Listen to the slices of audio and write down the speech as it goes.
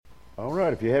All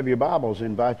right, if you have your Bibles, I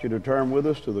invite you to turn with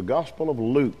us to the Gospel of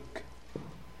Luke.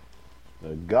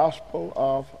 The Gospel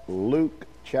of Luke,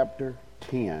 chapter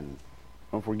 10.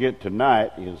 Don't forget,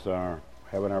 tonight is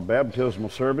having our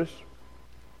baptismal service.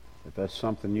 If that's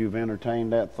something you've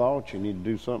entertained that thought, you need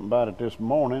to do something about it this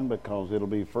morning, because it'll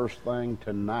be first thing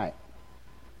tonight,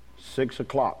 6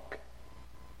 o'clock.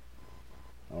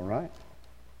 All right?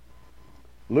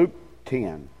 Luke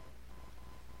 10,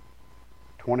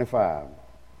 25.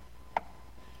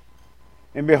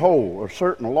 And behold, a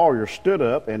certain lawyer stood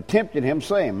up and tempted him,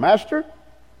 saying, Master,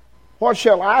 what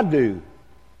shall I do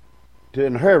to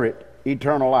inherit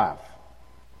eternal life?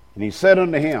 And he said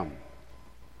unto him,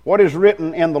 What is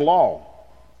written in the law?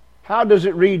 How does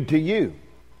it read to you?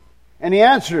 And he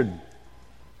answering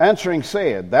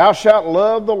said, Thou shalt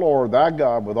love the Lord thy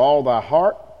God with all thy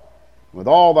heart, with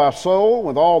all thy soul,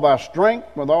 with all thy strength,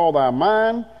 with all thy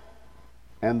mind,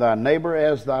 and thy neighbor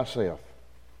as thyself.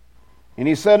 And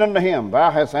he said unto him,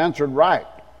 Thou hast answered right.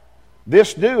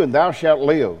 This do, and thou shalt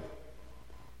live.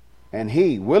 And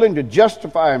he, willing to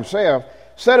justify himself,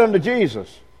 said unto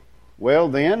Jesus, Well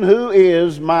then, who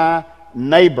is my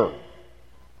neighbor?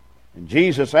 And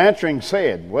Jesus answering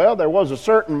said, Well, there was a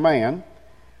certain man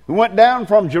who went down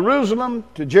from Jerusalem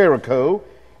to Jericho,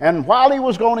 and while he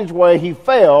was going his way, he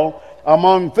fell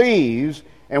among thieves,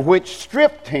 and which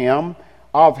stripped him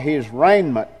of his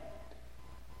raiment,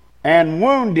 and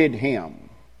wounded him,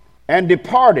 and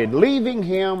departed, leaving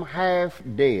him half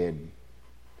dead.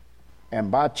 And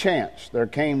by chance there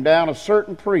came down a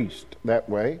certain priest that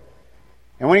way,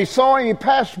 and when he saw him, he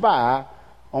passed by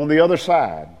on the other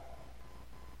side.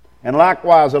 And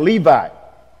likewise a Levite,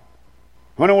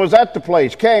 when it was at the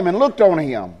place, came and looked on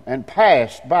him, and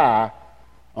passed by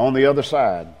on the other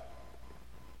side.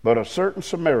 But a certain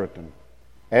Samaritan,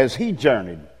 as he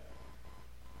journeyed,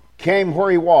 came where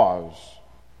he was,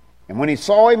 and when he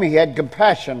saw him, he had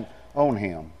compassion on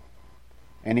him.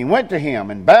 And he went to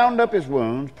him and bound up his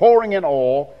wounds, pouring in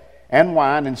oil and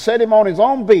wine, and set him on his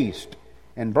own beast,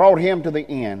 and brought him to the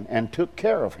inn, and took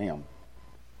care of him.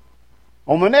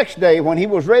 On the next day, when he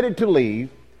was ready to leave,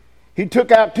 he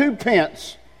took out 2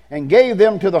 pence, and gave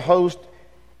them to the host,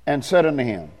 and said unto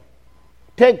him,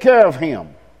 Take care of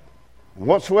him, and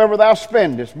whatsoever thou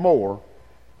spendest more,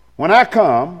 when I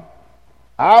come,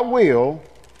 I will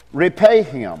repay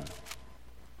him.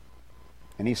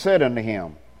 And he said unto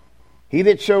him, He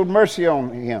that showed mercy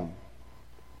on him,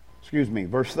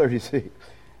 verse 36,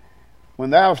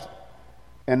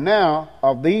 and now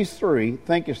of these 3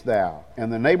 thinkest thou?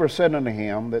 And the neighbor said unto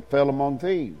him that fell among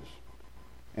thieves.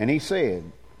 And he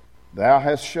said, Thou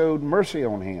hast showed mercy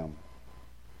on him.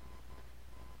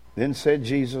 Then said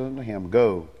Jesus unto him,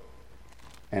 Go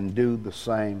and do the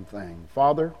same thing.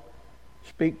 Father,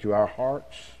 speak to our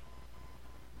hearts.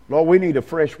 Lord, we need a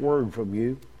fresh word from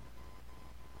you.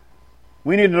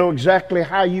 We need to know exactly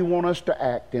how you want us to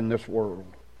act in this world.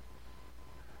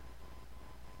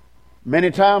 Many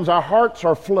times our hearts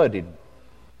are flooded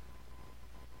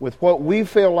with what we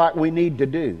feel like we need to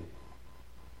do.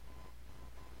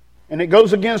 And it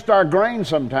goes against our grain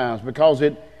sometimes, because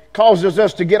it causes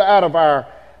us to get out of our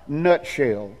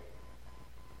nutshell.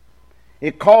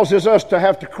 It causes us to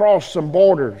have to cross some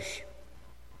borders.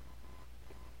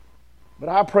 But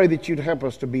I pray that you'd help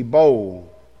us to be bold,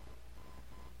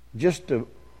 just to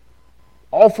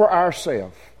offer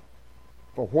ourselves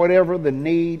for whatever the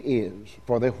need is,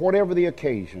 for whatever the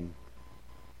occasion.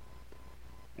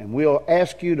 And we'll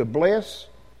ask you to bless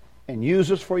and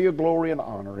use us for your glory and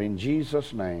honor. In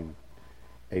Jesus' name,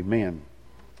 amen.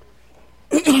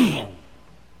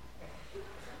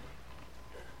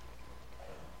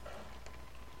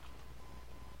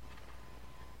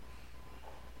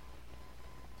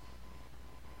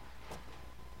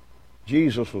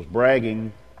 Jesus was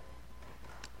bragging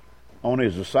on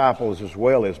his disciples as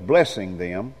well as blessing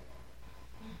them.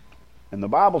 And the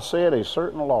Bible said a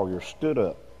certain lawyer stood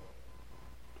up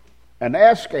and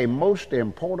asked a most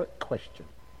important question.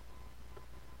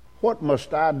 What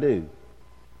must I do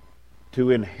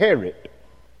to inherit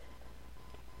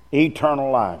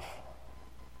eternal life?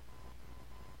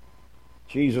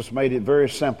 Jesus made it very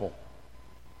simple.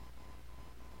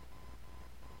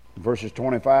 Verses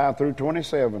 25 through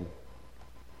 27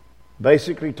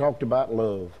 basically talked about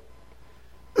love.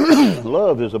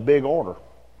 Love is a big order,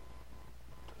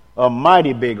 a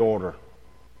mighty big order.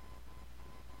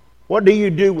 What do you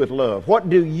do with love? What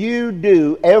do you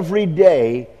do every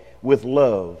day with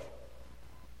love?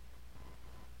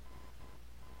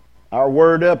 Our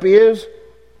word up is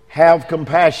have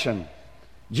compassion.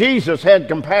 Jesus had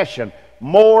compassion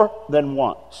more than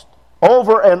once.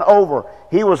 Over and over,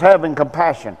 he was having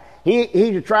compassion.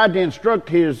 He tried to instruct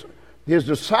his his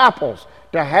disciples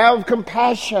to have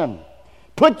compassion.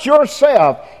 Put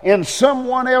yourself in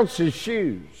someone else's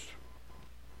shoes.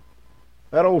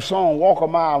 That old song, Walk a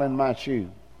Mile in My Shoe.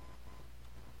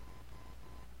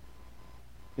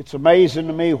 It's amazing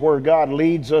to me where God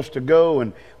leads us to go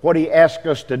and what He asks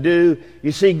us to do.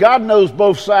 You see, God knows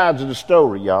both sides of the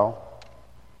story, y'all.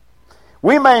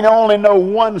 We may only know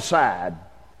one side,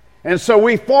 and so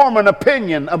we form an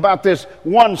opinion about this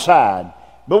one side.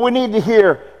 But we need to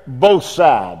hear both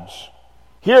sides.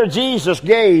 Here Jesus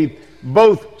gave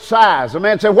both sides. The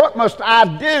man said, what must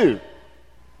I do?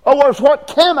 Or worse, what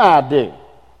can I do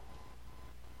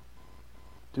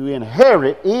to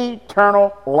inherit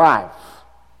eternal life?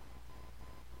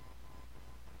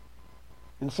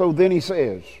 And so then he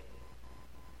says,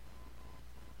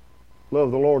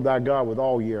 love the Lord thy God with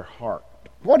all your heart.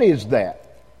 What is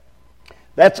that?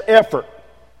 That's effort.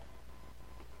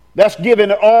 That's giving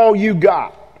it all you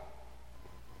got.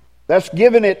 That's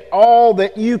giving it all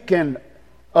that you can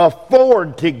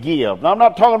afford to give. Now, I'm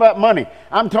not talking about money.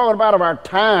 I'm talking about our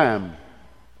time.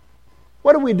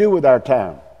 What do we do with our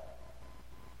time?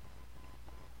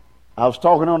 I was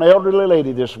talking to an elderly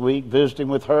lady this week, visiting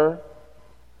with her.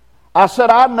 I said,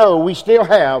 I know we still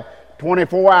have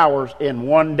 24 hours in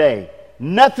one day.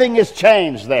 Nothing has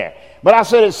changed there. But I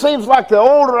said, it seems like the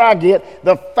older I get,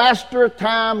 the faster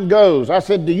time goes. I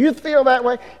said, do you feel that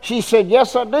way? She said,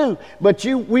 yes, I do. But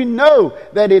we know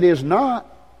that it is not.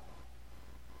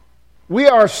 We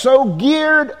are so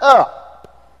geared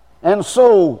up and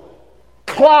so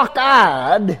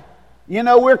clock-eyed,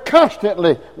 we're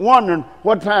constantly wondering,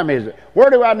 what time is it? Where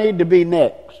do I need to be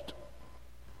next?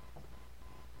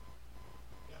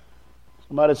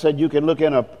 Somebody said you can look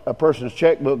in a person's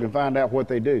checkbook and find out what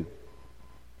they do.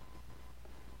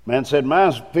 Man said,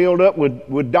 mine's filled up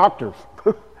with doctors.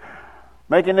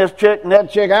 Making this check and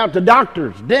that check out to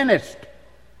doctors, dentists.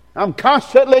 I'm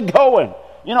constantly going.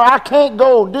 I can't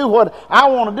go do what I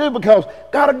want to do because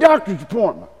I got a doctor's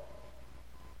appointment.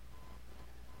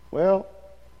 Well,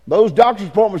 those doctor's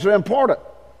appointments are important.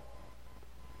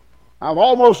 I've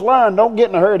almost learned, don't get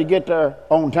in a hurry to get there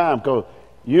on time because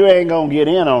you ain't going to get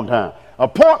in on time.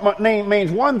 Appointment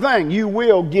means one thing, you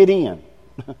will get in.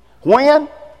 When?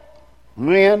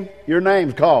 When your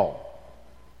name's called.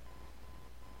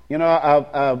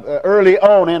 Early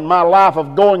on in my life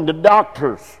of going to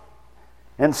doctors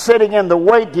and sitting in the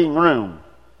waiting room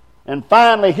and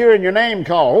finally hearing your name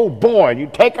called, oh boy, and you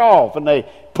take off and they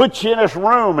put you in this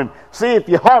room and see if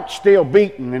your heart's still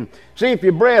beating and see if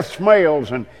your breath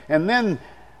smells and then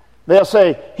they'll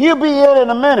say, he'll be in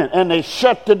a minute, and they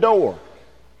shut the door.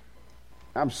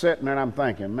 I'm sitting there and I'm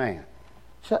thinking, man,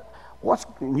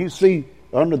 you see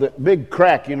under the big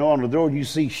crack, on the door, you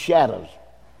see shadows.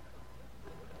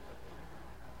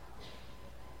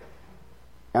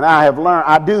 And I have learned,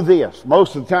 I do this.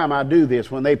 Most of the time I do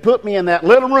this. When they put me in that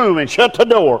little room and shut the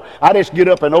door, I just get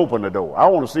up and open the door. I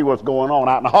want to see what's going on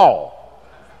out in the hall.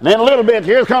 And then a little bit,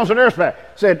 here comes the nurse back.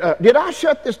 Said, did I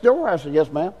shut this door? I said,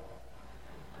 yes, ma'am.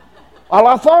 Well,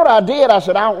 I thought I did. I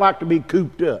said, I don't like to be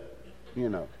cooped up,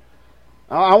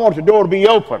 I want the door to be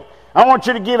open. I want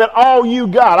you to give it all you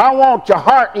got. I want your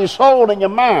heart, your soul, and your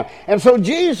mind. And so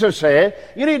Jesus said,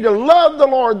 you need to love the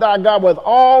Lord thy God with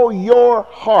all your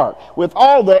heart, with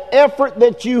all the effort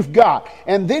that you've got.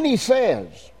 And then he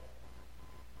says,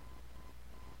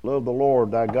 love the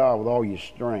Lord thy God with all your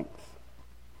strength.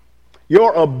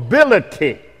 Your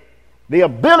ability, the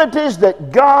abilities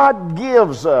that God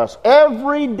gives us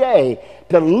every day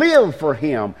to live for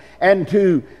him and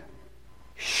to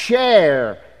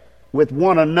share with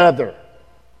one another.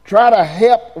 Try to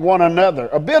help one another.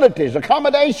 Abilities,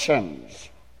 accommodations.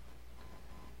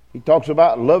 He talks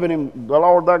about loving him, the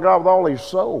Lord thy God, with all his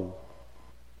soul.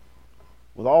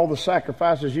 With all the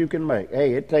sacrifices you can make.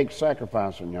 Hey, it takes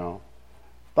sacrificing, y'all.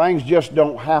 Things just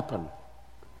don't happen.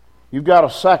 You've got to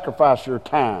sacrifice your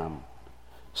time.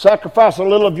 Sacrifice a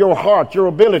little of your heart, your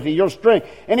ability, your strength.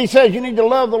 And he says you need to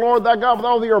love the Lord thy God with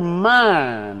all of your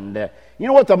mind. You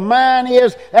know what the mind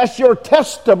is? That's your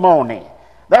testimony.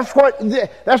 That's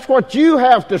what you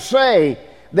have to say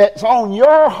that's on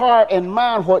your heart and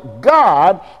mind, what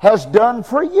God has done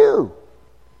for you.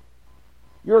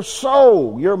 Your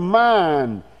soul, your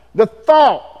mind, the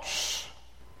thoughts.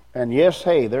 And yes,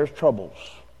 hey, there's troubles.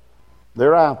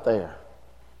 They're out there.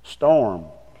 Storms.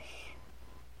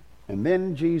 And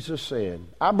then Jesus said,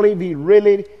 I believe he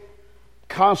really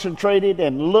concentrated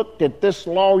and looked at this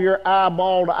lawyer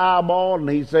eyeball to eyeball, and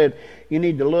he said, you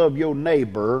need to love your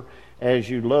neighbor as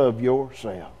you love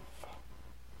yourself.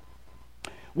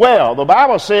 Well, the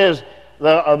Bible says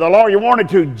the lawyer wanted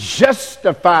to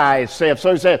justify himself.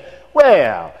 So he said,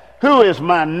 well, who is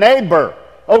my neighbor?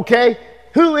 Okay,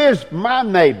 who is my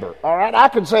neighbor? All right, I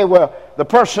can say, well, the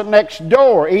person next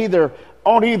door, either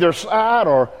on either side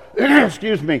or,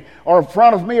 excuse me, or in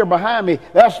front of me or behind me,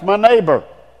 that's my neighbor.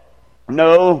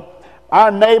 No,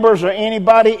 our neighbors are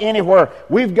anybody, anywhere.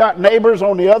 We've got neighbors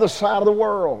on the other side of the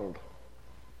world.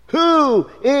 Who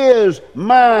is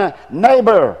my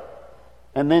neighbor?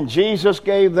 And then Jesus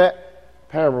gave that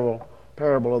parable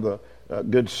of the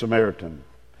Good Samaritan.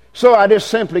 So I just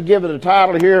simply give it a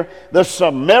title here, The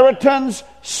Samaritan's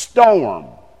Storm.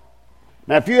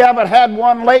 Now, if you haven't had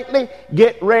one lately,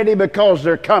 get ready because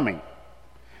they're coming.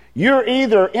 You're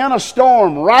either in a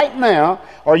storm right now,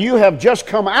 or you have just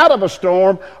come out of a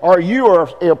storm, or you are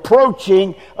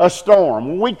approaching a storm.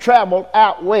 When we traveled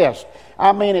out west,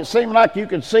 I mean, it seemed like you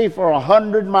could see for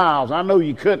 100 miles. I know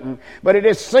you couldn't, but it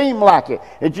just seemed like it,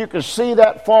 that you could see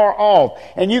that far off.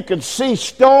 And you could see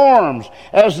storms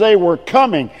as they were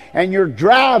coming. And you're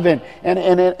driving,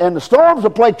 and the storms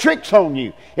will play tricks on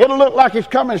you. It'll look like it's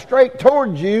coming straight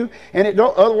towards you, and in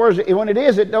other words, when it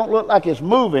is, it don't look like it's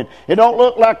moving. It don't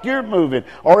look like you're moving.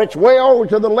 Or it's way over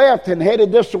to the left and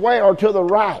headed this way or to the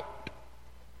right.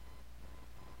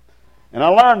 And I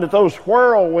learned that those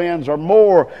whirlwinds are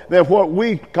more than what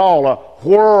we call a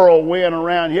whirlwind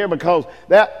around here, because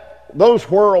those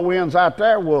whirlwinds out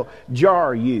there will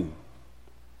jar you.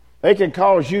 They can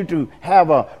cause you to have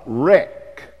a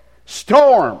wreck.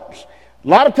 Storms. A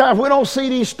lot of times we don't see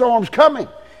these storms coming.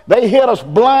 They hit us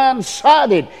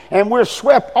blindsided and we're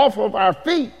swept off of our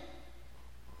feet.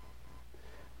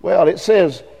 Well, it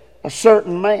says a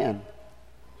certain man.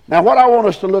 Now, what I want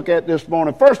us to look at this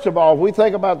morning, first of all, if we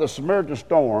think about the Samaritan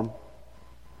storm,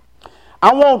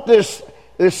 I want this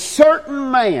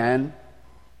certain man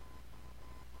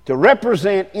to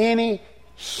represent any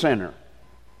sinner.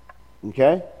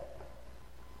 Okay?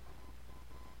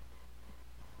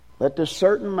 Let this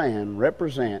certain man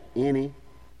represent any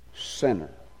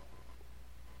sinner.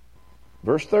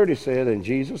 Verse 30 said, and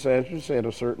Jesus answered and said,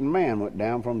 a certain man went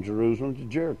down from Jerusalem to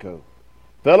Jericho,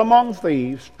 fell among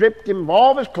thieves, stripped him of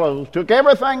all his clothes, took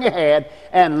everything he had,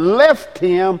 and left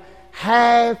him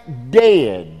half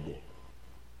dead,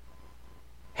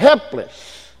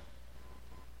 helpless.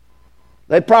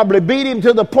 They probably beat him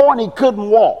to the point he couldn't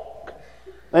walk.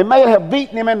 They may have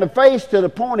beaten him in the face to the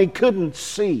point he couldn't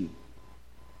see.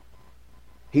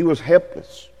 He was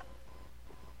helpless.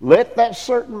 Let that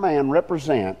certain man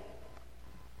represent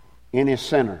any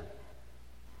sinner.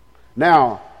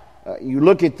 Now, you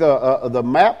look at the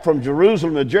map from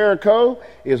Jerusalem to Jericho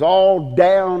is all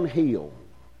downhill.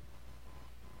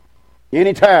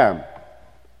 Anytime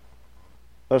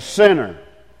a sinner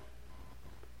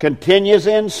continues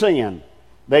in sin,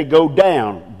 they go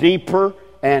down deeper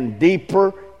and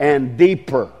deeper and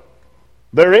deeper.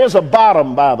 There is a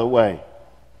bottom, by the way.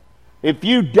 If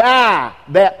you die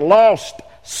that lost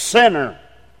sinner,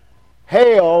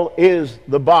 hell is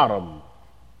the bottom.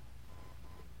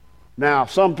 Now,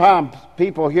 sometimes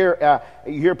people you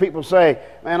hear people say,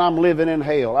 man, I'm living in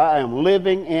hell. I am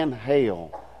living in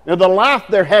hell. Now, the life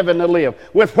they're having to live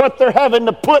with what they're having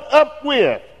to put up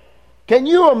with. Can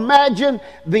you imagine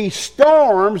the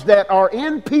storms that are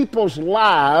in people's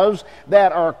lives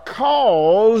that are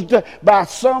caused by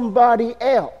somebody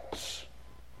else?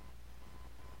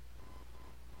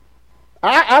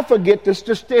 I forget the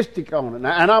statistic on it,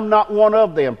 and I'm not one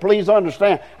of them. Please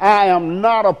understand, I am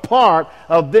not a part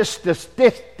of this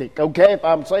statistic, okay, if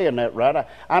I'm saying that right.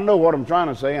 I know what I'm trying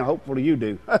to say, and hopefully you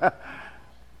do.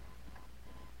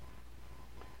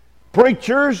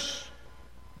 Preachers,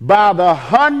 by the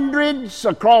hundreds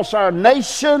across our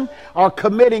nation, are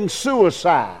committing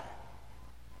suicide.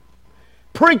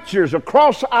 Preachers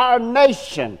across our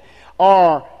nation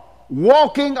are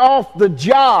walking off the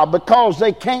job because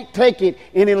they can't take it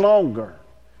any longer.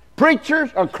 Preachers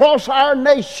across our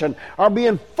nation are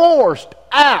being forced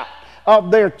out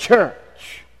of their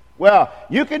church. Well,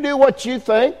 you can do what you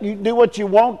think. You can do what you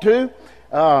want to.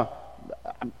 I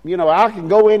can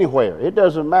go anywhere. It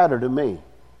doesn't matter to me.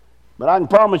 But I can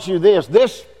promise you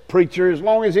this preacher, as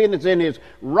long as he's in his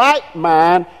right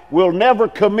mind, will never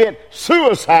commit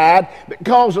suicide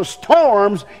because of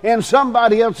storms in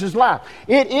somebody else's life.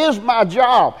 It is my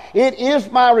job. It is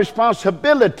my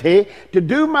responsibility to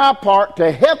do my part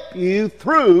to help you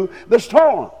through the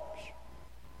storms.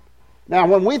 Now,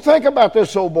 when we think about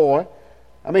this old boy,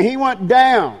 he went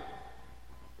down.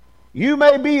 You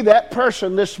may be that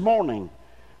person this morning.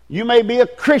 You may be a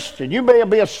Christian. You may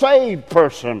be a saved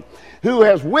person who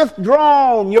has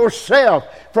withdrawn yourself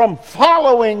from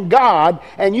following God,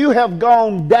 and you have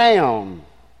gone down.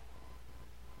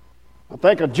 I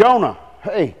think of Jonah.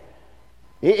 Hey,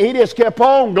 he just kept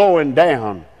on going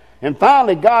down. And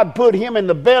finally, God put him in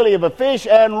the belly of a fish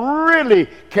and really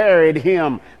carried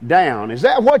him down. Is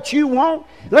that what you want?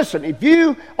 Listen, if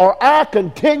you or I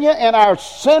continue in our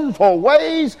sinful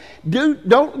ways,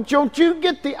 don't you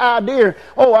get the idea,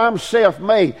 oh, I'm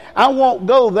self-made. I won't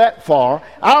go that far.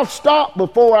 I'll stop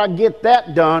before I get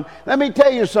that done. Let me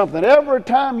tell you something. Every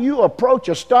time you approach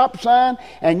a stop sign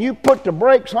and you put the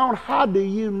brakes on, how do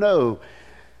you know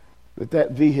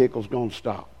that vehicle's going to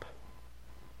stop?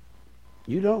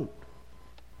 You don't.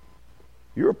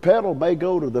 Your pedal may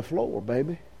go to the floor,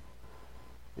 baby.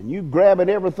 And you grabbing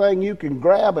everything you can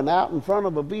grab, and out in front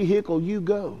of a vehicle you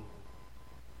go.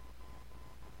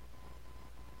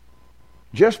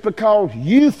 Just because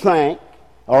you think,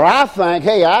 or I think,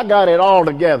 hey, I got it all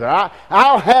together.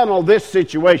 I'll handle this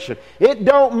situation. It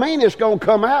don't mean it's going to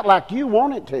come out like you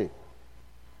want it to.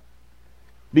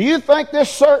 Do you think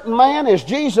this certain man, as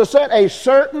Jesus said, a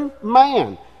certain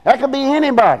man? That could be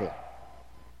anybody.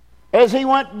 As he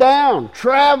went down,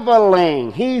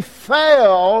 traveling, he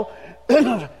fell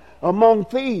among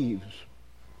thieves.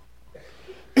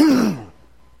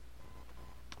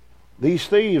 These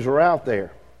thieves are out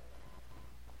there.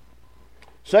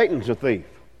 Satan's a thief.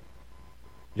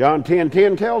 John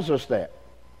 10:10 tells us that.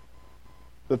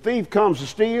 The thief comes to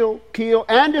steal, kill,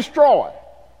 and destroy.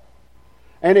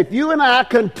 And if you and I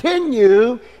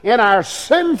continue in our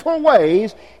sinful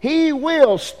ways, he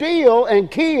will steal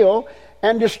and kill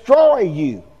and destroy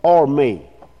you or me.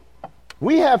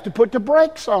 We have to put the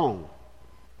brakes on.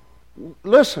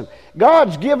 Listen,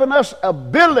 God's given us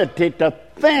ability to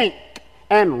think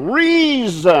and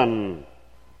reason.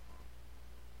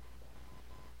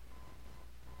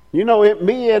 You know,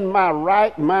 me in my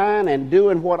right mind and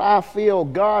doing what I feel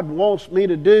God wants me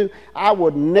to do, I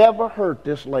would never hurt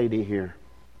this lady here.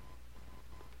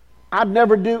 I'd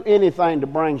never do anything to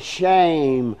bring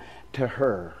shame to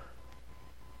her.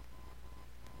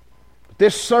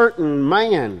 This certain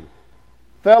man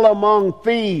fell among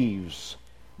thieves.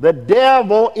 The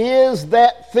devil is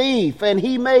that thief, and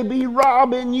he may be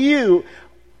robbing you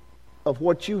of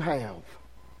what you have.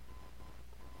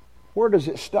 Where does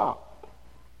it stop?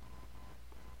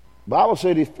 The Bible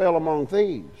said he fell among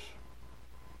thieves.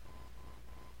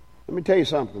 Let me tell you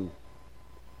something.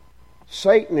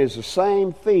 Satan is the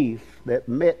same thief that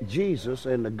met Jesus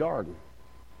in the garden.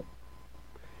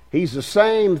 He's the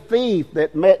same thief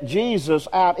that met Jesus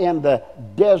out in the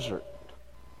desert.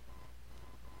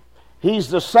 He's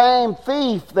the same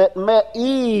thief that met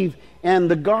Eve in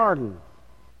the garden.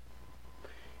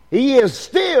 He is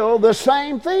still the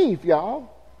same thief, y'all.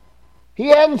 He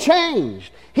hasn't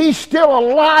changed. He's still a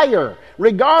liar,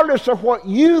 regardless of what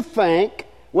you think.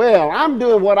 Well, I'm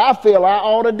doing what I feel I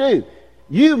ought to do.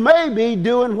 You may be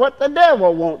doing what the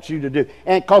devil wants you to do,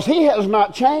 and because he has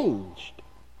not changed.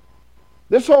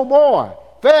 This old boy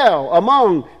fell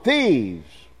among thieves.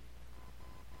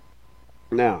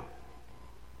 Now,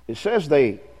 it says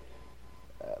they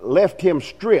left him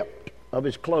stripped of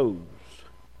his clothes.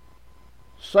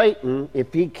 Satan,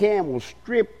 if he can, will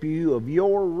strip you of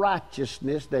your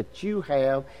righteousness that you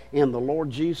have in the Lord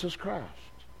Jesus Christ.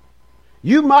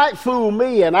 You might fool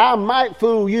me and I might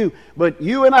fool you, but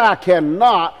you and I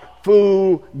cannot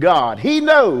fool God. He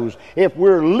knows if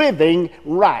we're living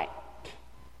right.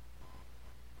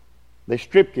 They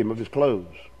stripped him of his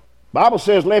clothes. The Bible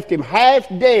says left him half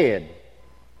dead.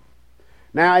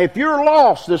 Now, if you're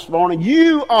lost this morning,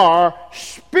 you are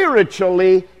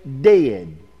spiritually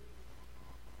dead.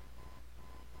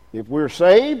 If we're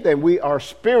saved, then we are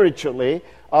spiritually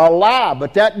alive.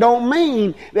 But that don't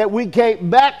mean that we can't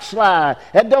backslide.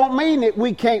 That don't mean that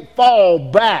we can't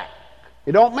fall back.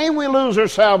 It don't mean we lose our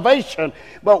salvation,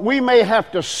 but we may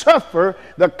have to suffer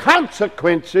the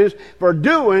consequences for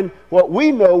doing what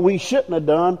we know we shouldn't have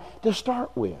done to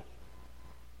start with.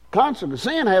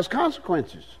 Sin has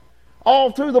consequences.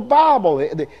 All through the Bible,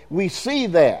 we see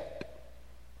that.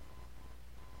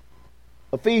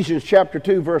 Ephesians chapter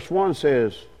 2, verse 1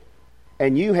 says,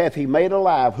 "And you hath he made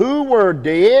alive, who were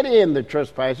dead in the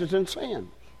trespasses and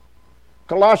sins."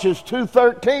 Colossians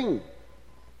 2:13,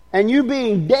 "And you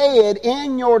being dead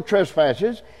in your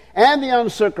trespasses and the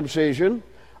uncircumcision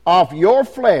of your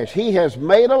flesh, he has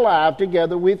made alive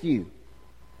together with you,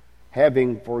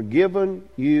 having forgiven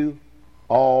you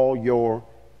all your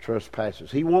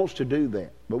trespasses." He wants to do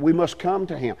that, but we must come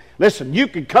to him. Listen, you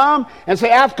can come and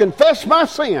say, "I've confessed my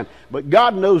sin," but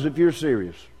God knows if you're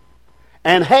serious.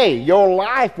 And hey, your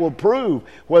life will prove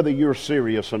whether you're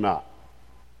serious or not.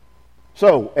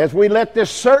 So, as we let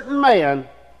this certain man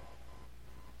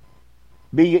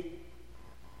be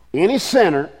any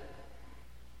sinner,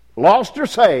 lost or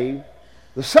saved,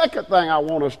 the second thing I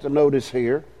want us to notice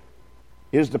here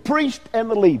is the priest and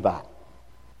the Levite.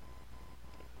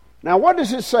 Now, what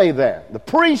does it say there? The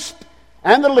priest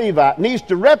and the Levite needs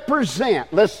to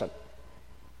represent, listen,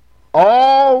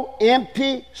 all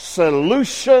empty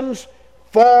solutions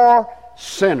for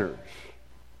sinners.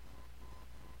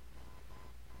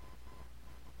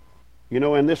 You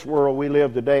know, in this world we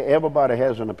live today, everybody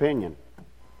has an opinion.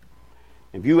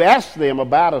 If you ask them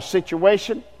about a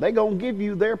situation, they're going to give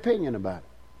you their opinion about it.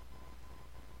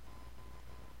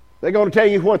 They're going to tell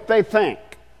you what they think.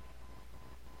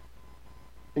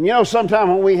 And you know, sometimes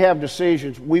when we have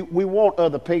decisions, we want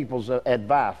other people's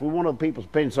advice. We want other people's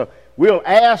opinions. So we'll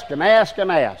ask and ask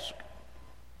and ask.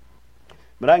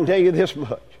 But I can tell you this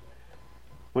much.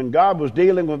 When God was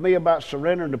dealing with me about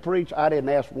surrendering to preach, I didn't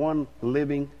ask one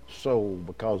living soul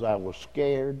because I was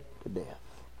scared to death.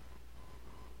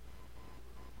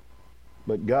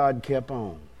 But God kept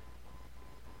on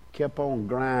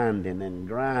grinding and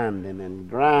grinding and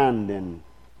grinding.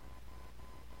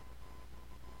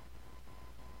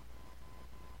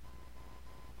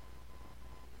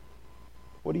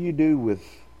 What do you do with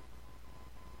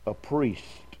a priest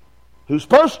who's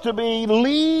supposed to be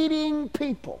leading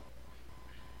people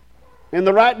in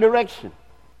the right direction?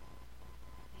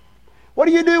 What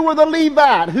do you do with a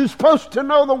Levite who's supposed to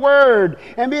know the Word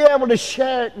and be able to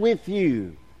share it with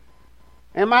you?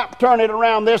 And might turn it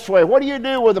around this way. What do you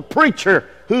do with a preacher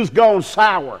who's gone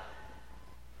sour?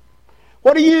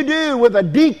 What do you do with a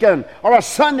deacon or a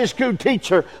Sunday school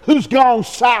teacher who's gone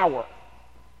sour?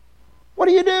 What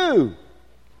do you do?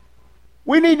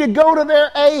 We need to go to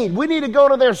their aid. We need to go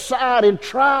to their side and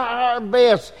try our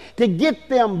best to get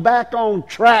them back on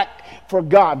track for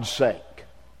God's sake.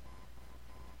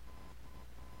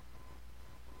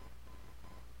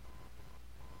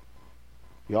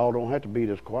 Y'all don't have to be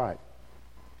this quiet.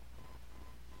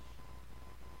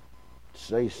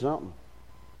 Say something.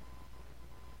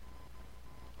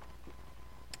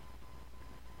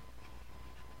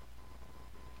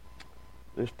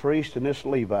 This priest and this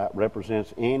Levite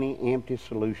represents any empty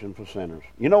solution for sinners.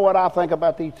 You know what I think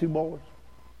about these two boys?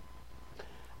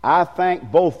 I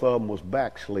think both of them was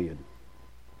backslid.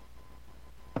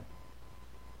 I'm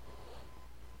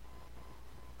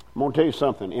going to tell you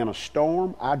something. In a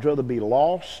storm, I'd rather be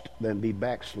lost than be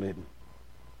backslidden.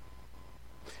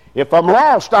 If I'm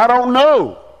lost, I don't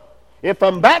know. If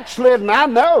I'm backslidden, I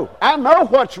know. I know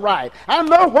what's right. I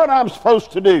know what I'm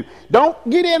supposed to do. Don't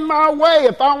get in my way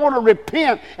if I want to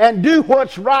repent and do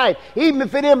what's right. Even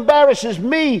if it embarrasses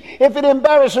me, if it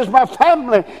embarrasses my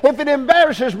family, if it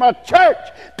embarrasses my church.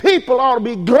 People ought to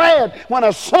be glad when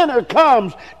a sinner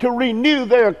comes to renew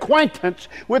their acquaintance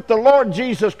with the Lord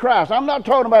Jesus Christ. I'm not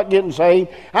talking about getting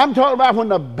saved. I'm talking about when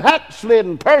the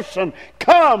backslidden person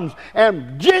comes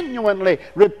and genuinely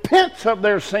repents of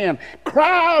their sin,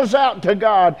 cries out to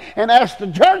God and ask the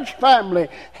church family,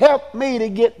 help me to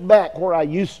get back where I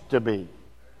used to be.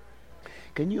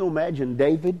 Can you imagine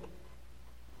David?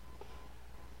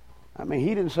 I mean,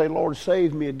 he didn't say, Lord,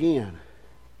 save me again.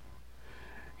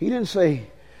 He didn't say,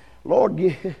 Lord,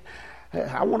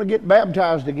 I want to get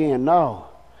baptized again. No.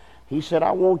 He said,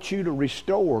 I want you to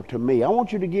restore to me. I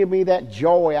want you to give me that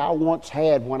joy I once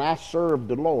had when I served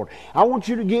the Lord. I want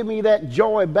you to give me that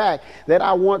joy back that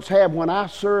I once had when I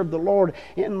served the Lord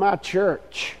in my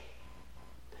church.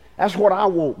 That's what I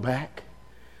want back.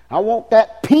 I want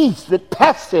that peace that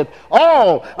passeth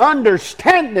all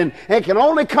understanding and can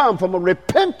only come from a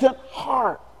repentant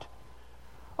heart.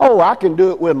 Oh, I can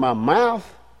do it with my mouth.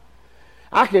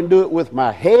 I can do it with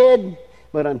my head.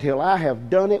 But until I have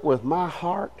done it with my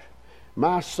heart,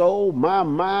 my soul, my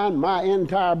mind, my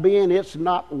entire being, it's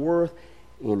not worth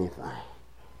anything.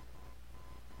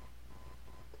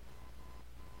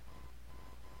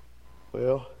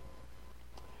 Well,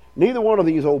 neither one of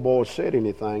these old boys said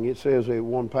anything. It says that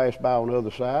one passed by on the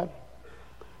other side.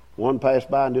 One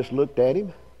passed by and just looked at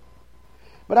him.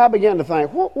 But I began to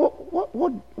think, what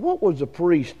was the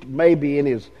priest maybe in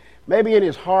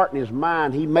his heart and his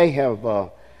mind? He may have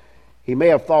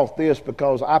thought this,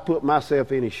 because I put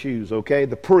myself in his shoes, okay?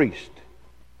 The priest.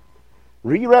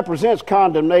 He represents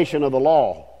condemnation of the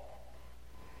law.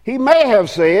 He may have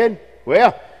said,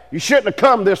 well, you shouldn't have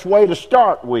come this way to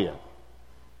start with.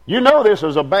 You know this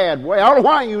is a bad way. I don't know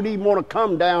why you'd even want to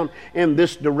come down in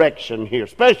this direction here,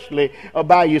 especially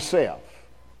by yourself.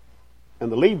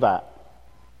 And the Levite,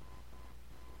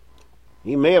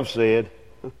 he may have said,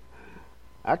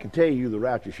 I can tell you the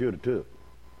route you should have took.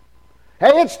 Hey,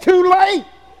 it's too late.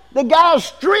 The guy's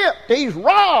stripped. He's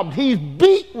robbed. He's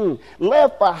beaten.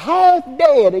 Left for half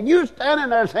dead. And you're standing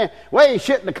there saying, well, he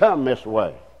shouldn't have come this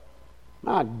way.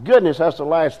 My goodness, that's the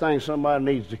last thing somebody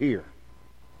needs to hear.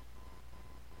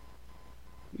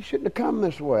 You shouldn't have come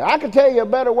this way. I can tell you a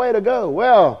better way to go.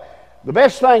 Well, the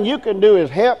best thing you can do is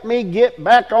help me get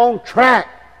back on track.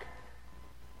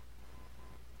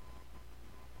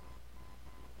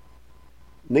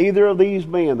 Neither of these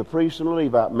men, the priest and the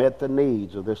Levite, met the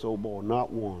needs of this old boy.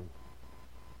 Not one.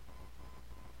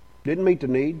 Didn't meet the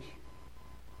needs.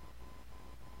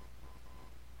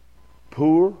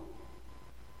 Poor,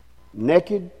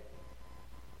 naked,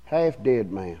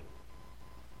 half-dead man.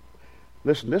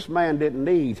 Listen, this man didn't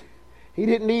need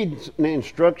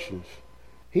instructions.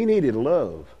 He needed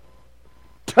love.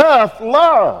 Tough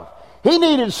love. He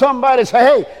needed somebody to say,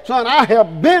 hey, son, I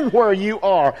have been where you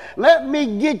are. Let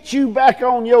me get you back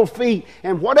on your feet.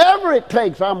 And whatever it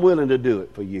takes, I'm willing to do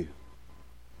it for you.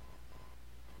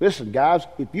 Listen, guys,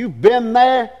 if you've been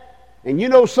there and you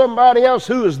know somebody else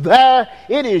who is there,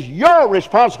 it is your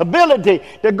responsibility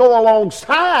to go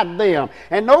alongside them.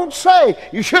 And don't say,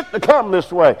 you shouldn't have come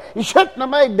this way. You shouldn't have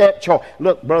made that choice.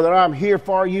 Look, brother, I'm here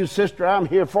for you. Sister, I'm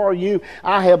here for you.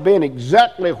 I have been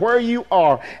exactly where you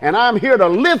are, and I'm here to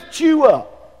lift you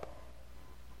up.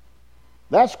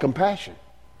 That's compassion.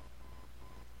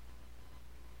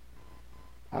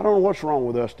 I don't know what's wrong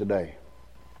with us today.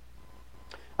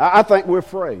 I think we're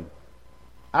afraid.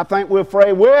 I think we're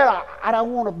afraid, well, I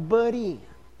don't want to butt in.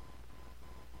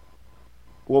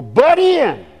 Well, butt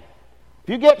in. If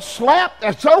you get slapped,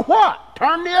 then so what?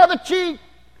 Turn the other cheek.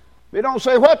 They don't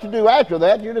say what to do after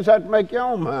that. You just have to make your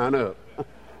own mind up.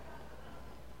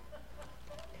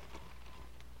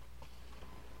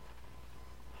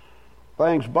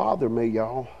 Things bother me,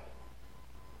 y'all.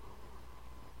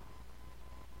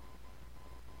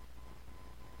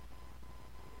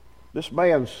 This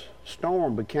man's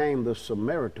storm became the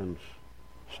Samaritan's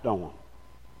storm.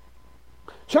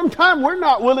 Sometimes we're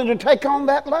not willing to take on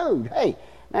that load. Hey,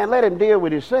 man, let him deal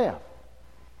with himself.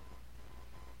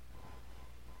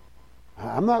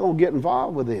 I'm not going to get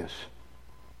involved with this.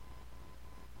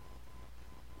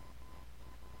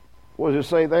 What does it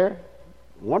say there?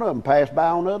 One of them passed by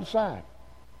on the other side.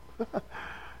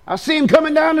 I see him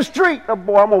coming down the street. Oh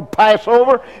boy, I'm going to pass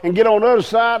over and get on the other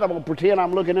side. I'm going to pretend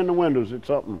I'm looking in the windows at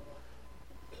something.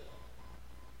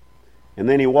 And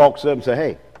then he walks up and says,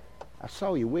 hey, I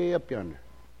saw you way up yonder.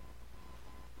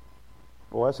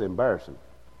 Boy, that's embarrassing.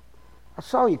 I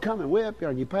saw you coming way up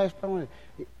yonder. You passed on.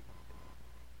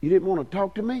 You didn't want to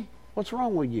talk to me? What's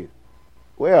wrong with you?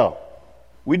 Well,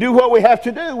 we do what we have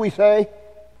to do, we say.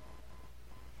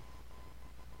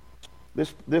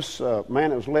 This man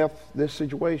that was left this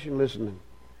situation, listen,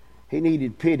 he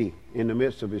needed pity in the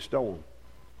midst of his storm.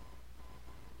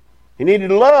 He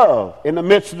needed love in the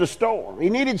midst of the storm.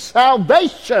 He needed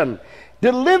salvation,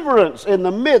 deliverance in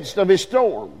the midst of his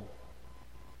storm.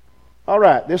 All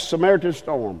right, this Samaritan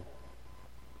storm.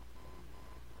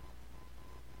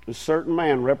 This certain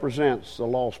man represents the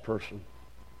lost person.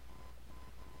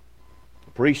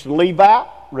 The priest and Levite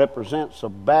represents a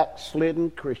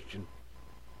backslidden Christian.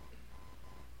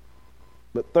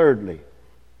 But thirdly,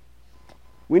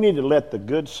 we need to let the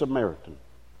Good Samaritan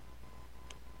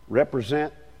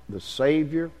represent the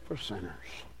Savior for sinners.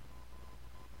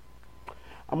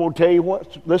 I'm going to tell you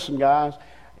what, listen guys,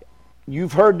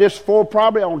 you've heard this before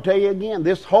probably, I'm going to tell you again,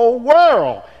 this whole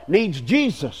world needs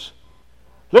Jesus.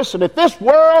 Listen, if this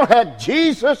world had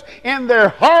Jesus in their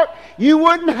heart, you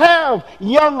wouldn't have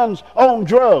young'uns on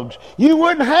drugs. You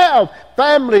wouldn't have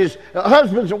families,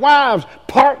 husbands and wives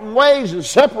parting ways and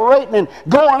separating and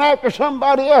going after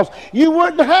somebody else. You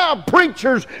wouldn't have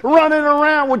preachers running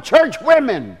around with church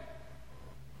women.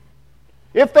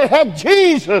 If they had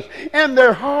Jesus in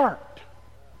their heart.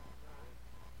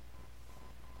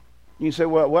 You say,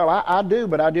 well, I do,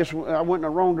 but I went in the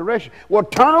wrong direction. Well,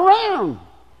 turn around.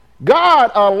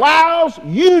 God allows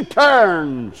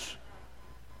U-turns.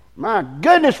 My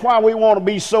goodness, why we want to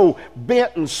be so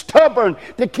bent and stubborn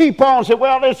to keep on and say,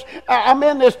 well, I'm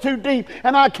in this too deep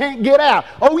and I can't get out.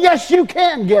 Oh, yes, you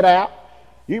can get out.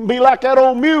 You can be like that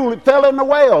old mule that fell in the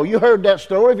well. You heard that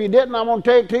story. If you didn't, I'm going to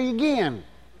tell it to you again.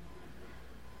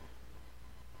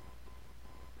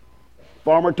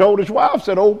 Farmer told his wife,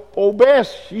 said, old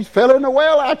Bess, she's fell in the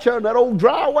well out there, that old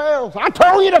dry well. I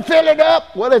told you to fill it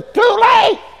up. Well, it's too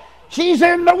late. She's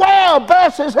in the well.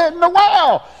 Bess is in the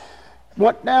well.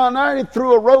 Went down there and he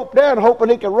threw a rope down, hoping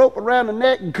he could rope around the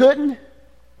neck and couldn't.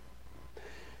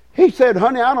 He said,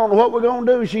 honey, I don't know what we're going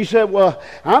to do. She said, well,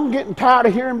 I'm getting tired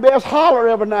of hearing Bess holler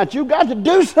every night. You got to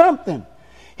do something.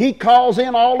 He calls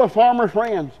in all the farmer's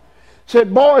friends.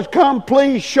 Said, boys, come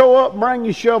please show up, bring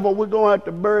your shovel. We're going to have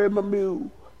to bury my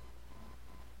mule.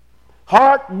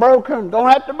 Heartbroken. Don't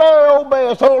have to bury old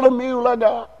Bess. Hold the mule I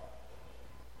got.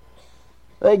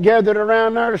 They gathered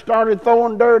around there and started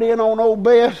throwing dirt in on old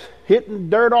Bess, hitting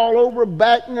dirt all over her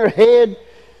back and her head.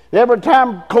 Every time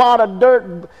a clod of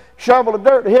dirt shovel of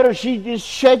dirt to hit her, she'd just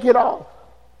shake it off.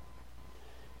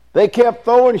 They kept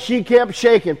throwing, she kept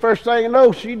shaking. First thing you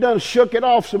know, she done shook it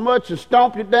off so much and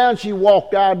stomped it down, she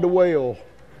walked out of the well.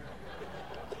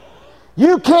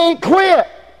 You can't quit.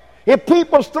 If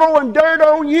people's throwing dirt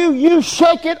on you, you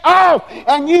shake it off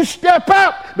and you step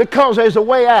up because there's a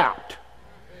way out.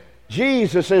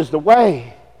 Jesus is the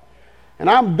way. And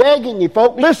I'm begging you,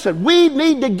 folk, listen, we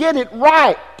need to get it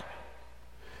right.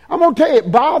 I'm going to tell you,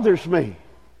 it bothers me.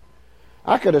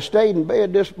 I could have stayed in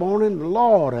bed this morning,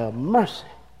 Lord have mercy.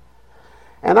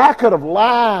 And I could have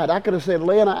lied. I could have said,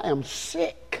 Lynn, I am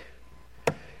sick.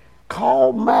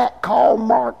 Call Matt, call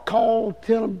Mark, tell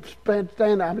him,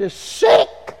 stand, I'm just sick.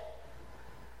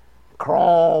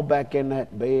 Crawl back in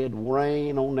that bed,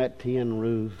 rain on that tin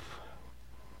roof.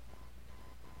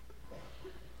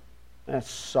 That's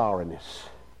sorriness.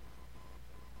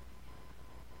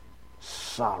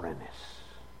 Sorriness.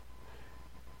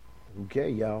 Okay,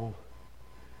 y'all.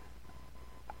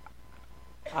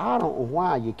 I don't know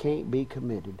why you can't be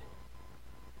committed.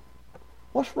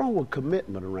 What's wrong with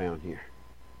commitment around here?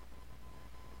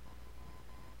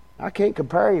 I can't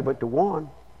compare you but to one.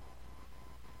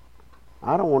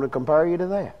 I don't want to compare you to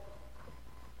that.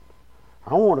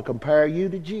 I want to compare you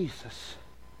to Jesus.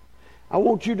 I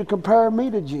want you to compare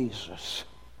me to Jesus.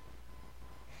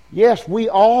 Yes, we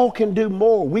all can do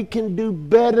more. We can do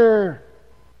better.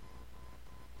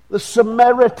 The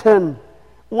Samaritan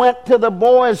went to the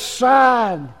boy's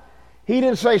side. He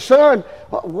didn't say, son,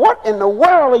 what in the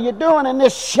world are you doing in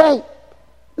this shape?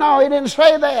 No, he didn't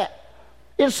say that.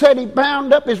 It said he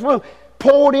bound up his wound,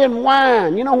 poured in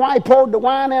wine. You know why he poured the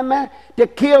wine in there? To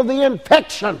kill the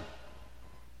infection.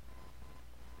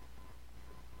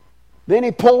 Then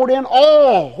he poured in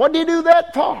oil. What did he do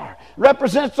that for?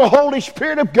 Represents the Holy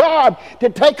Spirit of God to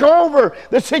take over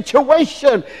the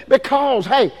situation. Because,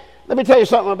 hey, let me tell you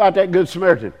something about that Good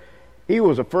Samaritan. He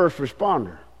was a first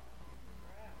responder.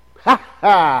 Ha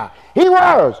ha! He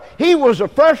was. He was a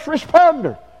first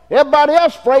responder. Everybody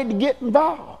else afraid to get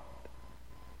involved.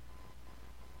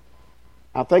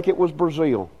 I think it was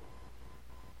Brazil.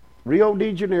 Rio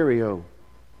de Janeiro.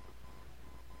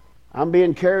 I'm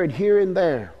being carried here and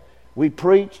there. We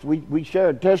preached, we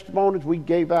shared testimonies, we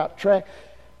gave out tracts,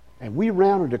 and we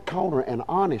rounded a corner, and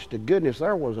honest to goodness,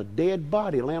 there was a dead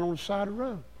body laying on the side of the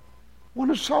road.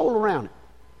 Wasn't a soul around it.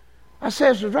 I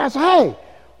said to the driver, hey,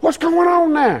 what's going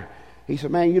on there? He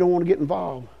said, man, you don't want to get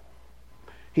involved.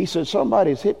 He said,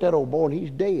 somebody's hit that old boy and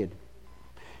he's dead.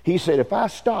 He said, if I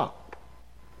stop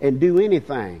and do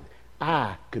anything,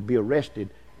 I could be arrested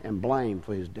and blamed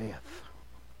for his death.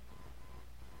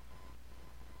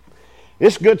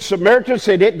 This Good Samaritan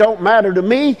said, it don't matter to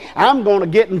me. I'm going to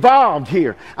get involved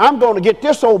here. I'm going to get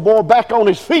this old boy back on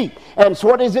his feet. And so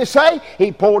what does it say?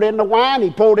 He poured in the wine.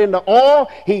 He poured in the oil.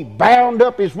 He bound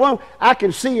up his wound. I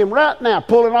can see him right now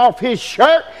pulling off his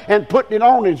shirt and putting it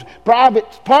on his private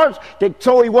parts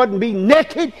so he wouldn't be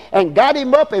naked, and got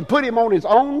him up and put him on his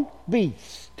own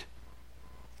beast.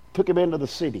 Took him into the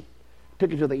city.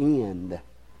 Took him to the end.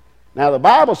 Now the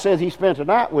Bible says he spent the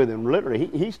night with him. Literally,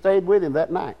 he stayed with him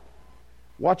that night.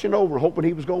 Watching over, hoping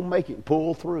he was going to make it and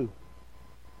pull through.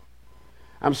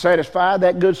 I'm satisfied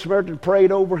that Good Samaritan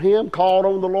prayed over him, called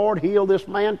on the Lord, healed this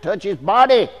man, touched his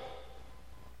body.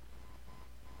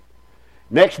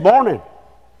 Next morning,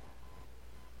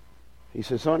 he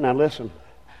said, son, now listen,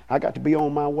 I got to be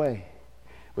on my way.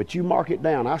 But you mark it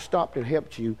down. I stopped and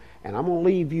helped you, and I'm going to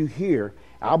leave you here.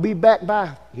 I'll be back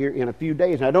by here in a few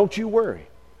days. Now, don't you worry.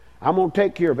 I'm going to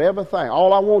take care of everything.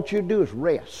 All I want you to do is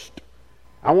rest.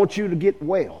 I want you to get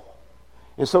well.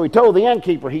 And so he told the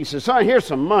innkeeper, he said, son, here's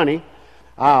some money.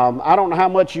 I don't know how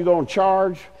much you're going to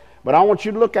charge, but I want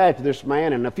you to look after this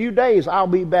man. In a few days, I'll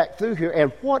be back through here,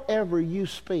 and whatever you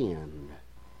spend,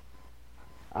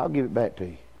 I'll give it back to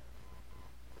you.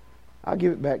 I'll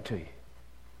give it back to you.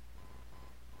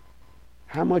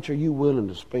 How much are you willing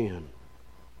to spend?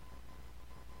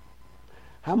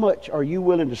 How much are you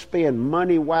willing to spend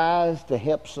money-wise to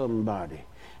help somebody?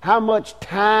 How much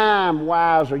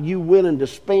time-wise are you willing to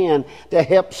spend to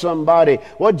help somebody?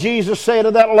 What Jesus said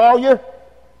to that lawyer?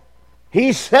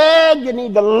 He said you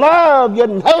need to love your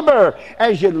neighbor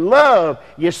as you love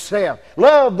yourself.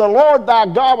 Love the Lord thy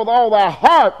God with all thy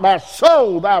heart, thy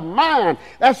soul, thy mind.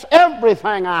 That's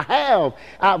everything I have.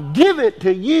 I'll give it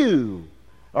to you.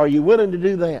 Are you willing to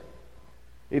do that?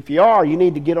 If you are, you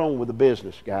need to get on with the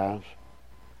business, guys.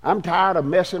 I'm tired of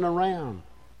messing around.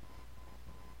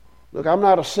 Look, I'm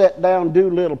not a sit-down,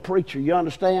 do-little preacher, you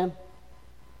understand?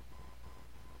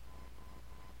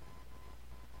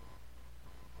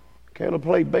 Caleb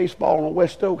played baseball on a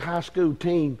West Oak High School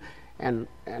team,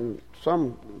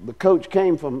 the coach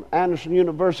came from Anderson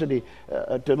University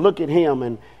to look at him,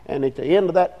 and at the end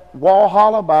of that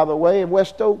Walhalla, by the way,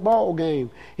 West Oak ball game,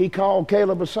 he called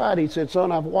Caleb aside. He said,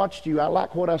 "Son, I've watched you. I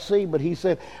like what I see," but he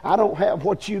said, "I don't have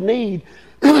what you need.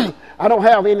 I don't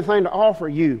have anything to offer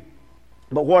you.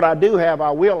 But what I do have,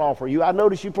 I will offer you. I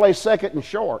notice you play second and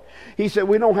short." He said,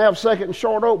 "We don't have second and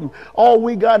short open. All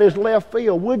we got is left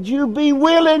field. Would you be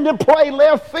willing to play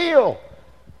left field?"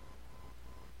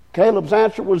 Caleb's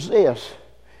answer was this.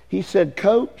 He said,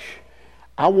 "Coach,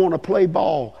 I want to play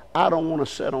ball. I don't want to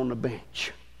sit on the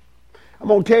bench." I'm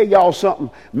going to tell y'all something.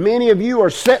 Many of you are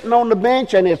sitting on the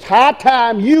bench, and it's high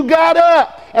time you got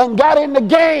up and got in the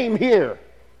game here.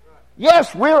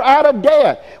 Yes, we're out of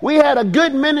debt. We had a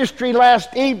good ministry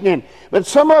last evening, but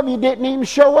some of you didn't even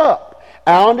show up.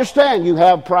 I understand you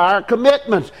have prior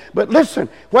commitments, but listen,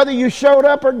 whether you showed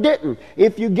up or didn't,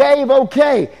 if you gave,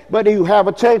 okay, but you have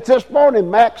a chance this morning,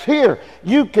 Max here,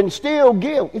 you can still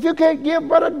give. If you can't give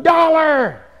but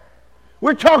 $1,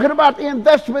 we're talking about the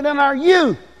investment in our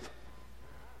youth.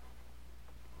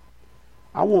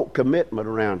 I want commitment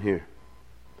around here.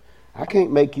 I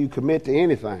can't make you commit to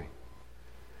anything.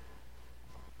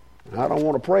 I don't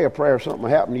want to pray a prayer if something will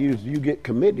happen to you as you get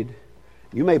committed.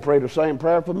 You may pray the same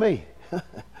prayer for me.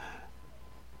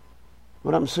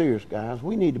 But I'm serious, guys.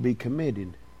 We need to be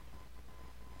committed.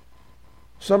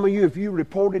 Some of you, if you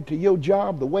reported to your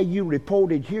job the way you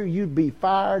reported here, you'd be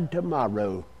fired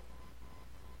tomorrow.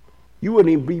 You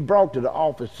wouldn't even be brought to the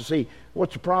office to see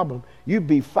what's the problem. You'd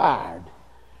be fired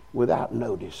without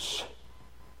notice.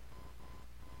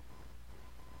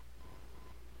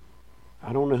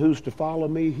 I don't know who's to follow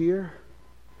me here.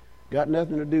 Got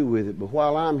nothing to do with it. But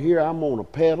while I'm here, I'm going to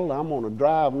pedal. I'm going to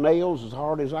drive nails as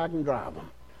hard as I can drive them.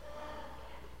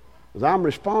 Because I'm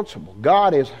responsible.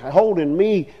 God is holding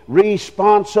me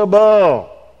responsible.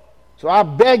 So I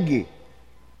beg you.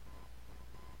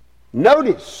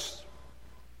 Notice,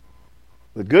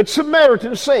 the Good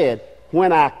Samaritan said,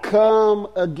 "When I come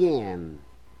again."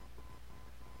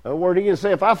 In other words, he can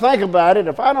say, if I think about it,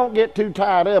 if I don't get too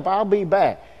tied up, I'll be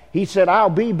back. He said, "I'll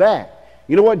be back."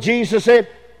 You know what Jesus said?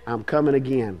 "I'm coming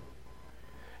again."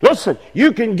 Listen,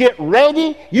 you can get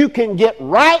ready, you can get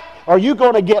right, or you're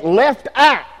going to get left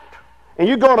out. And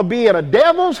you're going to be in a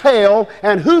devil's hell,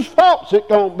 and whose fault's it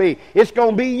going to be? It's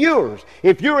going to be yours.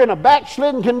 If you're in a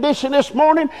backslidden condition this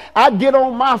morning, I'd get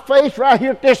on my face right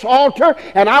here at this altar,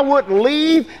 and I wouldn't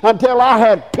leave until I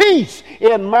had peace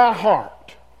in my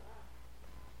heart.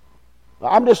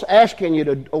 I'm just asking you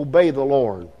to obey the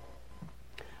Lord.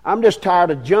 I'm just tired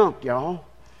of junk, y'all.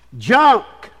 Junk.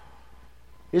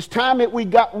 It's time that we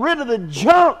got rid of the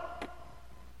junk.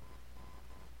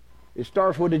 It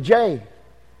starts with a J.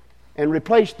 And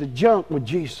replace the junk with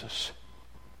Jesus.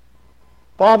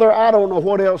 Father, I don't know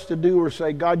what else to do or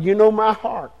say. God, you know my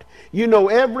heart. You know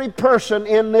every person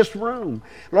in this room.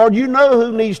 Lord, you know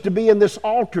who needs to be in this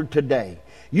altar today.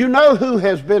 You know who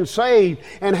has been saved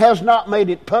and has not made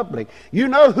it public. You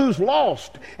know who's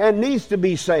lost and needs to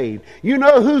be saved. You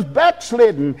know who's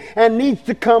backslidden and needs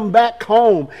to come back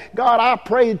home. God, I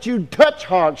pray that you touch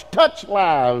hearts, touch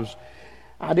lives.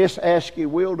 I just ask your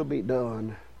will to be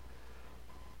done.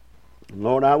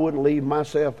 Lord, I wouldn't leave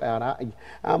myself out.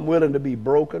 I'm willing to be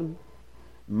broken,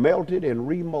 melted, and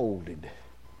remolded.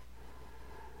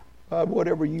 God,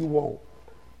 whatever you want,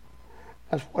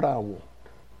 that's what I want.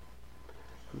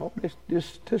 Lord,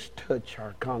 just touch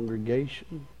our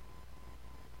congregation.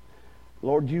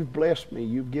 Lord, you've blessed me.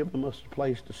 You've given us a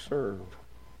place to serve.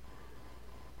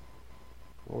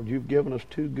 Lord, you've given us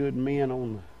two good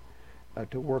men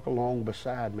to work along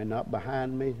beside me, not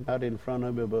behind me, not in front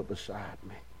of me, but beside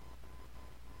me.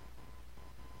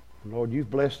 Lord, you've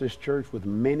blessed this church with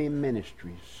many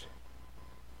ministries.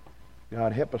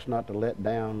 God, help us not to let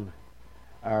down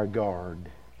our guard,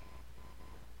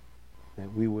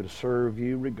 that we would serve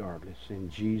you regardless.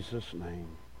 In Jesus' name,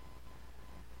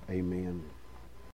 amen.